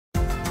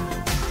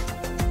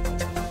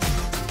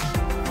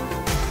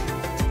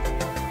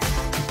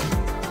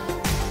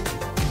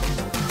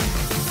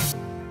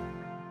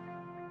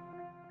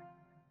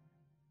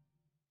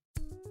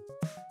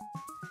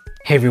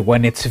Hey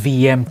everyone, it's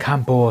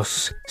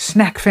vmcampos,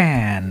 snack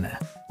fan.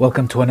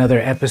 Welcome to another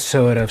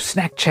episode of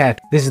SnackChat.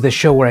 This is the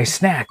show where I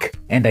snack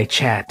and I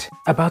chat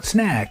about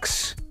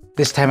snacks.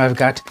 This time I've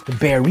got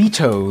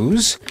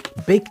Bearitos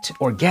baked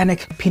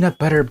organic peanut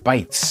butter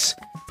bites.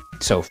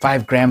 So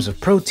 5 grams of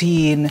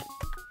protein,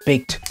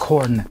 baked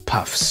corn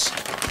puffs.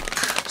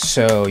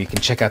 So you can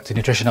check out the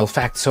nutritional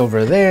facts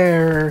over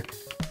there.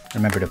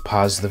 Remember to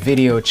pause the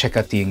video, check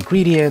out the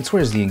ingredients.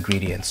 Where's the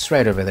ingredients?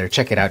 Right over there,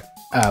 check it out.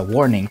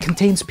 Warning,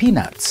 contains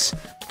peanuts.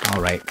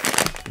 All right,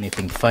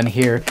 anything fun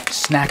here?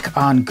 Snack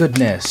on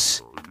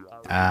goodness.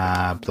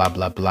 Blah,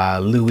 blah, blah.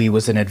 Louis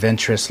was an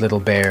adventurous little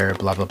bear,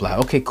 blah, blah, blah.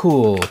 Okay,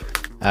 cool.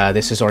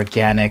 This is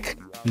organic,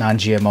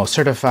 non-GMO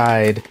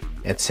certified,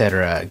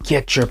 etc.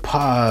 Get your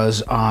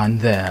paws on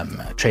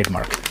them.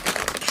 Trademark.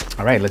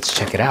 All right, let's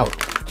check it out.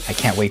 I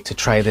can't wait to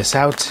try this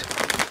out.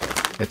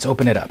 Let's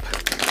open it up.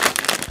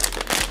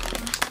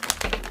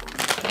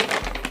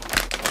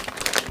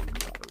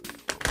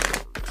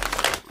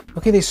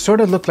 Okay, they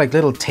sort of look like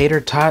little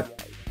tater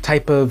tot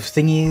type of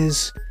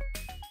thingies.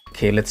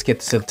 Okay, let's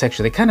get the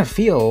texture. They kind of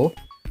feel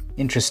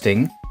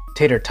interesting,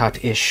 tater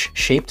tot-ish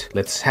shaped.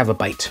 Let's have a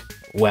bite.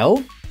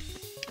 Well,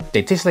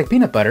 they taste like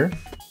peanut butter.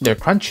 They're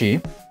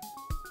crunchy.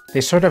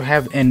 They sort of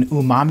have an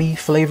umami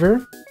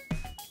flavor,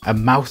 a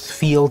mouth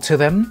feel to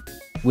them,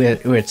 where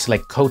it's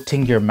like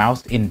coating your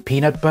mouth in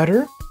peanut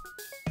butter.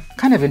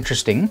 Kind of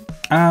interesting.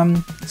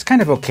 It's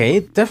kind of okay.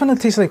 Definitely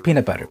tastes like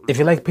peanut butter. If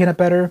you like peanut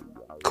butter,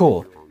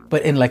 cool.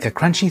 But in like a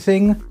crunchy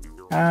thing,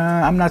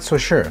 I'm not so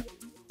sure.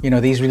 You know,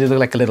 these really look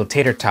like a little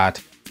tater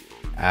tot.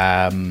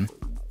 I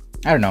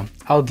don't know.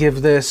 I'll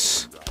give the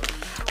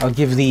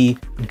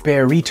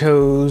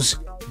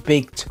Bearitos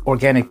baked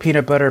organic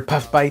peanut butter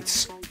puff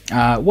bites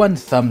 1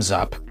 thumbs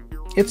up.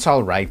 It's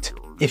all right.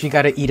 If you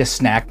gotta eat a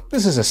snack,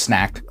 this is a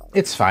snack.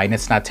 It's fine.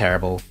 It's not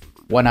terrible.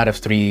 1 out of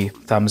 3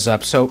 thumbs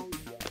up. So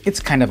it's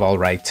kind of all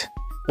right.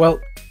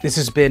 Well, this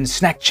has been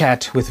Snack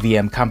Chat with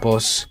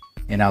vmcampos.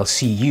 And I'll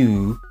see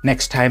you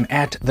next time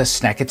at the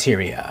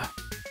Snackateria.